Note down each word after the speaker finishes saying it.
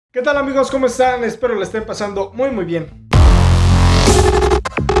¿Qué tal amigos? ¿Cómo están? Espero le estén pasando muy bien.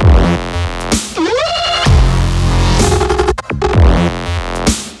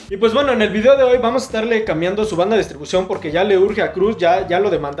 Y pues bueno, en el video de hoy vamos a estarle cambiando su banda de distribución porque ya le urge a Cruz, ya lo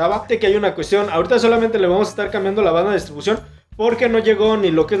demandaba. De que hay una cuestión, ahorita solamente le vamos a estar cambiando la banda de distribución porque no llegó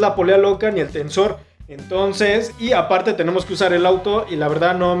ni lo que es la polea loca ni el tensor. Entonces, y aparte tenemos que usar el auto y la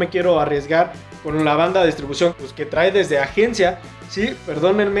verdad no me quiero arriesgar con la banda de distribución pues, que trae desde agencia. Sí,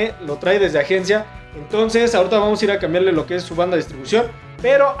 perdónenme, lo trae desde agencia. Entonces ahorita vamos a ir a cambiarle lo que es su banda de distribución.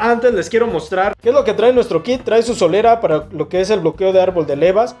 Pero antes les quiero mostrar qué es lo que trae nuestro kit. Trae su solera para lo que es el bloqueo de árbol de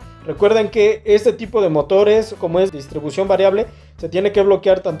levas. Recuerden que este tipo de motores, como es distribución variable, se tiene que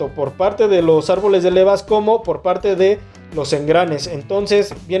bloquear tanto por parte de los árboles de levas como por parte de los engranes.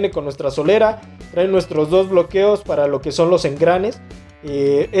 Entonces viene con nuestra solera, trae nuestros dos bloqueos para lo que son los engranes.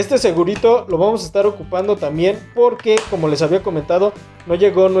 Este segurito lo vamos a estar ocupando también porque, como les había comentado, no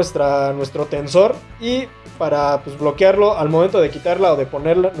llegó nuestro tensor y para pues, bloquearlo al momento de quitarla o de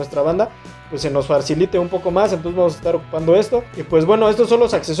ponerla nuestra banda, pues se nos facilite un poco más. Entonces vamos a estar ocupando esto. Y pues bueno, estos son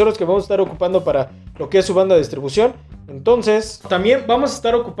los accesorios que vamos a estar ocupando para lo que es su banda de distribución. Entonces también vamos a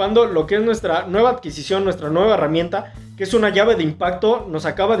estar ocupando lo que es nuestra nueva adquisición, nuestra nueva herramienta, que es una llave de impacto. Nos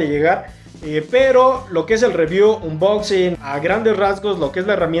acaba de llegar, pero lo que es el review, unboxing, a grandes rasgos, lo que es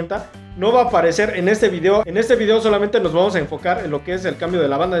la herramienta, no va a aparecer en este video. En este video solamente nos vamos a enfocar en lo que es el cambio de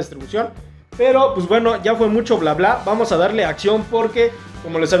la banda de distribución. Pero pues bueno, ya fue mucho bla bla. Vamos a darle acción porque,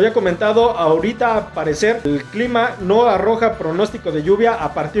 como les había comentado, ahorita al parecer el clima no arroja pronóstico de lluvia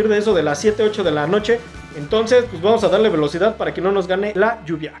a partir de eso de las 7-8 de la noche. Entonces pues vamos a darle velocidad para que no nos gane la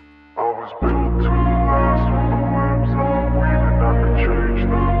lluvia.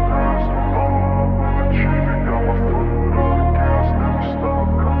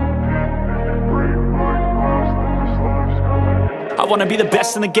 I wanna be the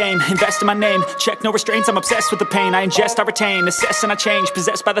best in the game, invest in my name, check no restraints, I'm obsessed with the pain. I ingest, I retain, assess and I change,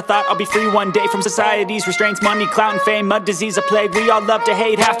 possessed by the thought I'll be free one day from society's restraints. Money, clout and fame, mud, disease, a plague. We all love to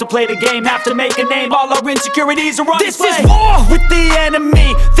hate, have to play the game, have to make a name. All our insecurities are on display. This is war with the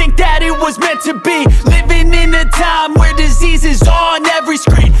enemy, think that it was meant to be. Living in a time where disease is on every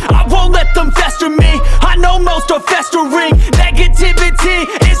screen. I won't let them fester me, I know most are festering. Negativity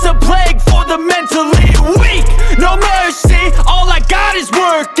is a plague for the mentally weak. No mercy, all I got is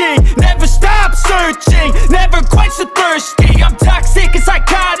working. Never stop searching, never quench the thirsty. I'm toxic and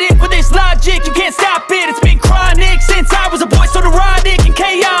psychotic, with this logic you can't stop it. It's been chronic since I was a boy, so neurotic and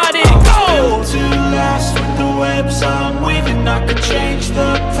chaotic. Built to last with the webs I'm weaving. I could change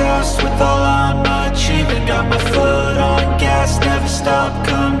the past with all I'm achieving. Got my foot on gas, never stop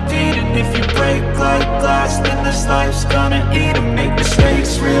competing. If you break like glass, then this life's gonna eat 'em. Make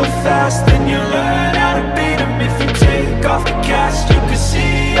mistakes real fast, then you learn how to beat 'em. If you take off the cast, you can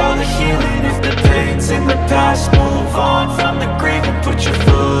see all the healing. If the pain's in the past, move on from the grave and put your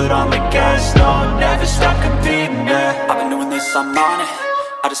foot on the gas. No, never stop competing, yeah. I've been doing this, I'm on it.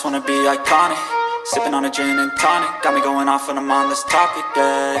 I just wanna be iconic. Sipping on a gin and tonic, got me going off when I'm on this topic,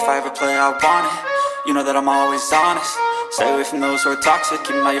 yeah. If I ever play, I want it. You know that I'm always honest. Stay away from those who are toxic.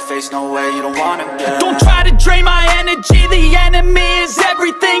 Keep them out your face, no way, you don't want them, yeah. Don't try to drain my energy. The enemy is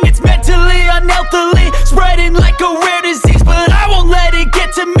everything. It's mentally, unhealthily, spreading like a rare disease. But I won't let it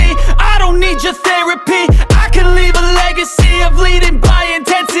get to me. I don't need your therapy. I can leave a legacy of leading by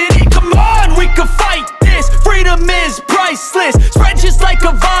intensity. Come on, we can fight this. Freedom is priceless. Spread just like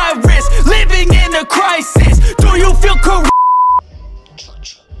a virus. Living in a crisis. Do you feel correct?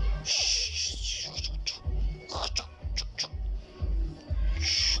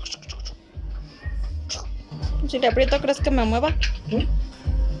 Si le aprieto, ¿crees que me mueva?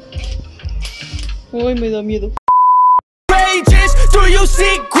 Uy, me da miedo. Do you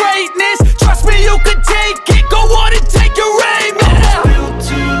see greatness? Trust me, you can take it. Go on and take your aim. Built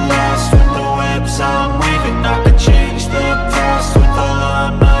to last with the webs I'm weaving. I could change the past with all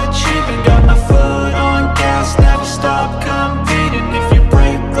I'm achieving. Got my foot on gas, never stop competing. If you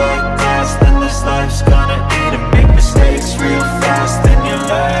break like glass, then this life's gonna eat 'em. Make mistakes real fast, then you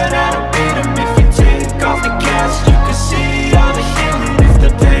learn how to beat 'em. If you take off the cast, you can see all the healing. If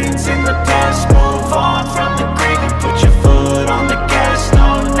the pain's in the past, move on from the grave and put your foot on the gas.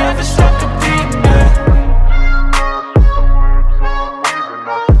 No, never stop competing, yeah.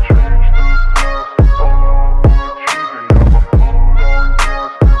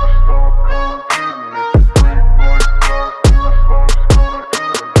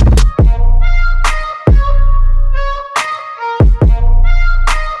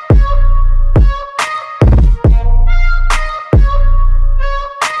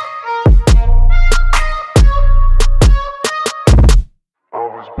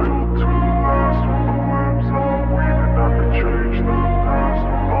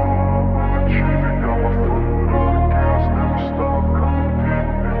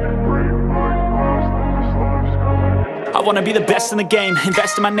 I wanna be the best in the game,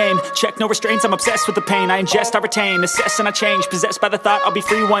 invest in my name, check no restraints, I'm obsessed with the pain. I ingest, I retain, assess and I change, possessed by the thought I'll be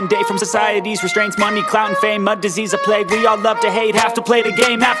free one day from society's restraints. Money, clout and fame, mud, disease, a plague. We all love to hate, have to play the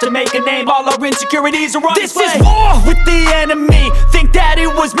game, have to make a name. All our insecurities are on display. This is war with the enemy, think that it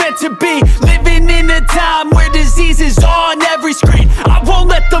was meant to be. Living in a time where disease is on every screen. I won't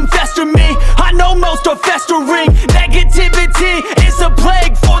let them fester me, I know most are festering. Negativity is a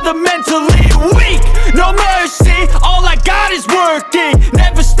plague for the mentally weak. No mercy, all I got is working.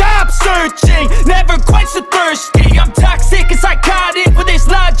 Never stop searching, never quench the thirsty. I'm toxic and psychotic, with this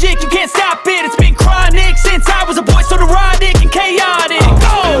logic you can't stop it. It's been chronic since I was a boy, so neurotic and chaotic.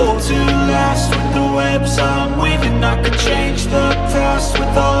 Built to last with the webs I'm weaving. I could change the past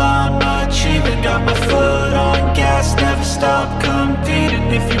with all I'm achieving. Got my foot on gas, never stop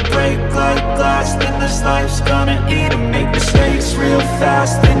competing. If you break like glass, then this life's gonna eat 'em. Make mistakes real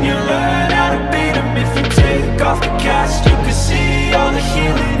fast, then you learn how to beat 'em. If you take off the cast, you can see all the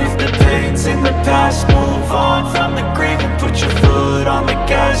healing. If the pain's in the past, move on from the grieving. Put your foot on the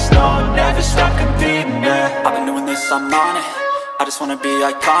gas, no, never stop competing, yeah. I've been doing this, I'm on it, I just wanna be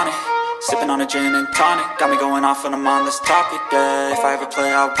iconic. Sipping on a gin and tonic, got me going off when I'm on this topic, yeah. If I ever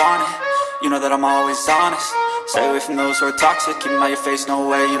play, I want it, you know that I'm always honest. Stay away from those who are toxic, keep them out your face, no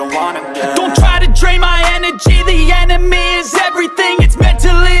way, you don't want them, yeah. Don't try to drain my energy, the enemy is everything. It's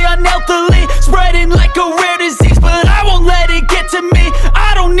mentally, unhealthily, spreading like a rare disease. But I won't let it get to me,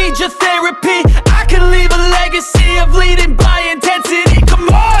 I don't need your therapy. I can leave a legacy of leading by intensity. Come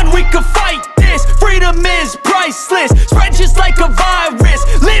on, we can fight this, freedom is priceless. Spread just like a virus,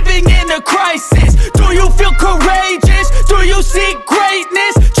 living in a crisis. Do you feel courageous? Do you seek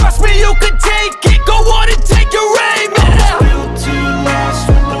greatness? Trust me, you can take it, go on and take your aim, yeah. Built to last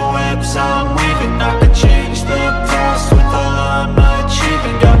with the webs I'm weaving. I could change the past with all I'm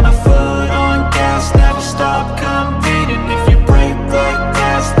achieving. Got my foot on gas, never stop competing. If you break like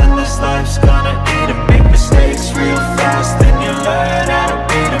glass, then this life's gonna eat 'em. Make mistakes real fast, then you learn how to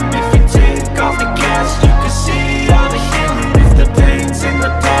beat 'em. If you take off the cast, you can see all the healing. If the pain's in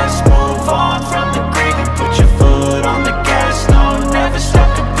the past, move on from the grieving. Put your foot on the gas, no, never stop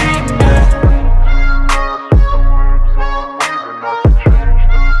competing, yeah.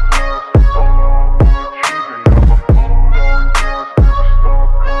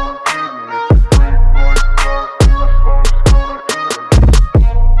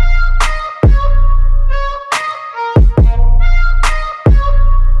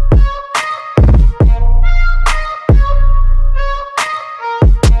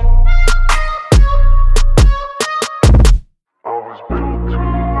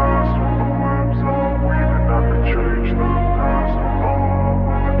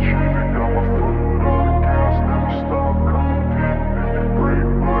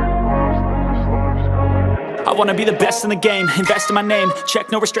 I wanna be the best in the game, invest in my name,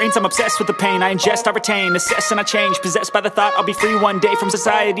 check no restraints, I'm obsessed with the pain. I ingest, I retain, assess and I change, possessed by the thought I'll be free one day from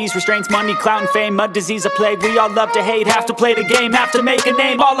society's restraints. Money, clout and fame, mud, disease, a plague. We all love to hate, have to play the game, have to make a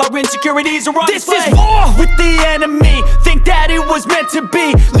name. All our insecurities are on display. This is war with the enemy, think that it was meant to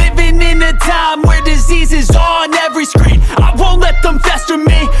be. Living in a time where disease is on every screen. I won't let them fester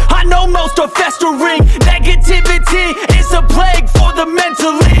me, I know most are festering. Negativity is a plague for the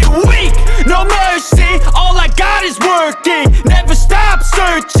mentally weak. No mercy, all I got is working. Never stop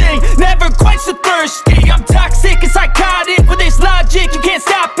searching, never quench the thirsty. I'm toxic and psychotic, with this logic you can't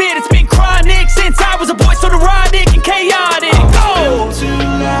stop it. It's been chronic since I was a boy, so neurotic and chaotic. Built to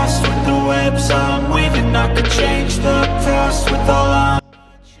last with the webs I'm weaving. I could change the past with all I'm.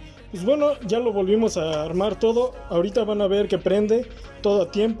 Pues bueno, ya lo volvimos a armar todo. Ahorita van a ver que prende todo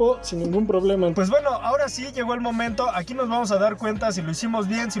a tiempo, sin ningún problema. Pues bueno, ahora sí llegó el momento. Aquí nos vamos a dar cuenta si lo hicimos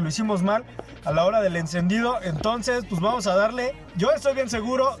bien, si lo hicimos mal a la hora del encendido. Entonces, pues vamos a darle. Yo estoy bien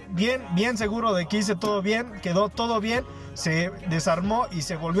seguro, bien seguro de que hice todo bien. Quedó todo bien, se desarmó y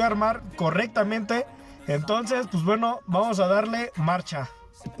se volvió a armar correctamente. Entonces, pues bueno, vamos a darle marcha.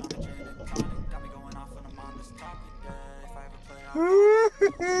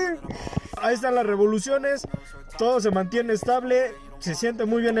 Ahí están las revoluciones, todo se mantiene estable, se siente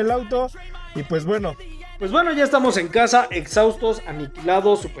muy bien el auto. Y pues bueno, ya estamos en casa, exhaustos,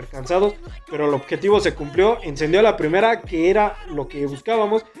 aniquilados, súper cansados, pero el objetivo se cumplió. Encendió la primera, que era lo que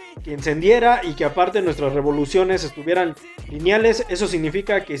buscábamos, que encendiera y que aparte nuestras revoluciones estuvieran lineales. Eso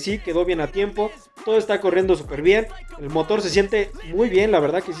significa que sí, quedó bien a tiempo, todo está corriendo súper bien, el motor se siente muy bien, la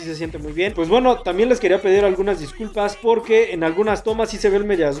verdad que sí se siente muy bien. Pues bueno, también les quería pedir algunas disculpas porque en algunas tomas sí se ven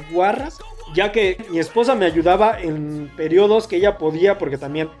medias guarras, ya que mi esposa me ayudaba en periodos que ella podía, porque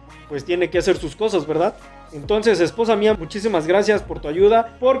también pues tiene que hacer sus cosas, ¿verdad? Entonces, esposa mía, muchísimas gracias por tu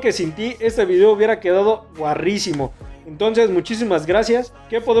ayuda, porque sin ti este video hubiera quedado guarrísimo. Entonces muchísimas gracias.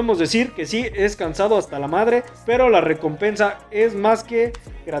 ¿Qué podemos decir? Que sí, es cansado hasta la madre, pero la recompensa es más que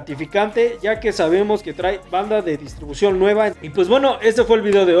gratificante, ya que sabemos que trae banda de distribución nueva. Y pues bueno, este fue el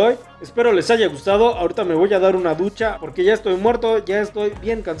video de hoy. Espero les haya gustado. Ahorita me voy a dar una ducha porque ya estoy muerto, ya estoy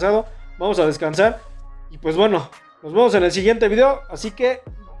bien cansado. Vamos a descansar. Y pues bueno, nos vemos en el siguiente video. Así que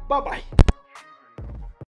bye bye.